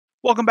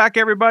Welcome back,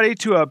 everybody,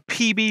 to a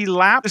PB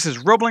lap. This is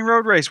Roabling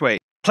Road Raceway.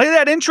 Play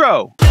that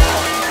intro.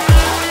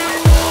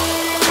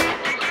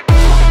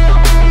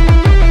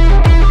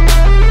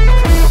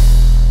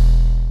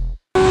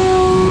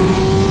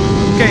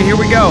 Okay, here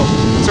we go.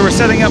 So we're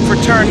setting up for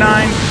turn 9.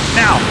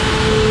 Now,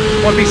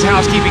 one piece of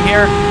housekeeping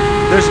here.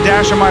 There's a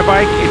dash on my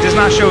bike. It does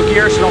not show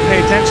gear, so don't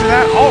pay attention to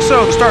that.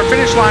 Also, the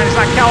start-finish line is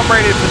not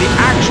calibrated for the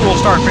actual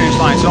start-finish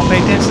line, so don't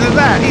pay attention to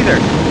that either.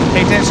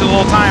 Pay attention to the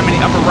little time in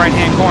the upper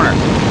right-hand corner.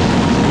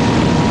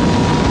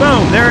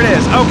 Boom, there it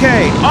is.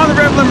 Okay, on the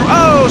Roebling.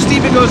 Oh,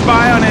 Steven goes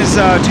by on his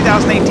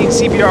 2018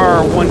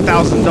 CBR 1000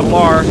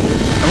 RR,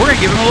 and we're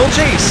gonna give him a little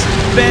chase.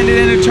 Bend it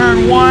into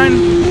turn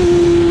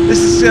 1.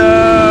 This is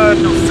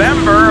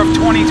November of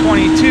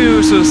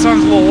 2022, so the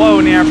sun's a little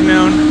low in the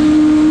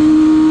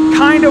afternoon.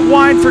 Kind of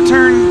wide for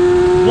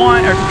turn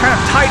 1, or kind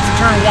of tight for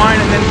turn 1,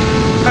 and then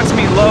cuts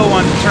me low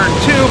on turn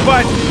 2,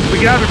 but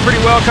we get out of it pretty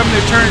well. Coming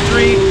to turn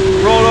 3,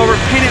 roll it over,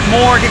 pin it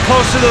more, get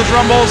close to those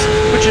rumbles,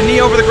 put your knee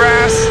over the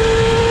grass.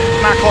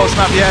 Not close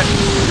enough yet.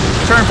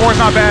 Turn 4 is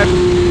not bad.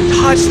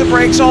 Touch the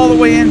brakes all the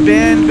way in.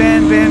 Bend,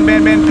 bend, bend,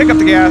 bend, bend. Pick up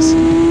the gas.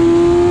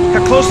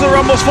 Got close to the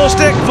rumbles. Full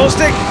stick, full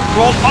stick.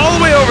 Roll all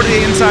the way over to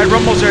the inside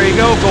rumbles. There you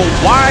go. Go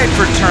wide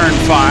for turn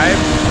 5.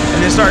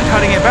 And then start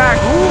cutting it back.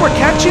 Ooh, we're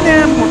catching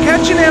him. We're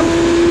catching him.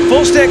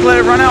 Full stick. Let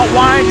it run out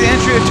wide to the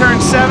entry of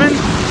turn 7.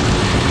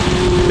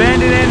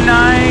 Bend it in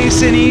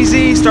nice and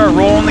easy. Start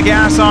rolling the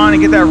gas on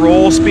and get that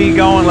roll speed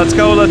going. Let's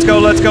go, let's go,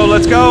 let's go,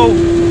 let's go.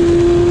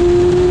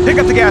 Pick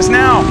up the gas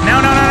now.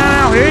 Now.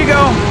 Here you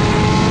go.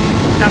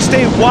 Now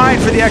stay wide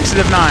for the exit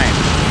of 9.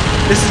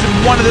 This is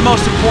one of the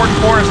most important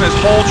corners in this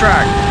whole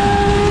track.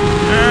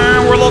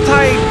 We're a little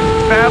tight.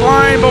 Bad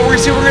line, but we're going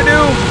to see what we're going to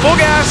do. Full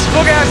gas,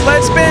 let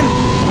it spin.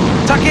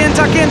 Tuck in,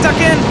 tuck in, tuck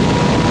in.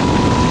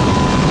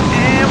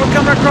 And we're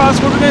coming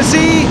across. What are we going to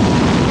see?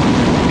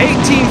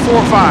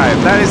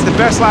 18.45. That is the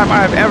best lap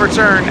I have ever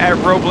turned at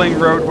Roabling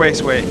Road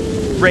Raceway.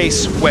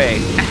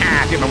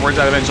 Get my words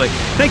out eventually.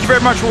 Thank you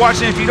very much for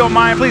watching. If you don't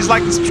mind, please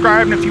like and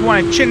subscribe. And if you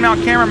want a chin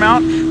mount, camera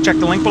mount, check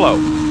the link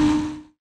below.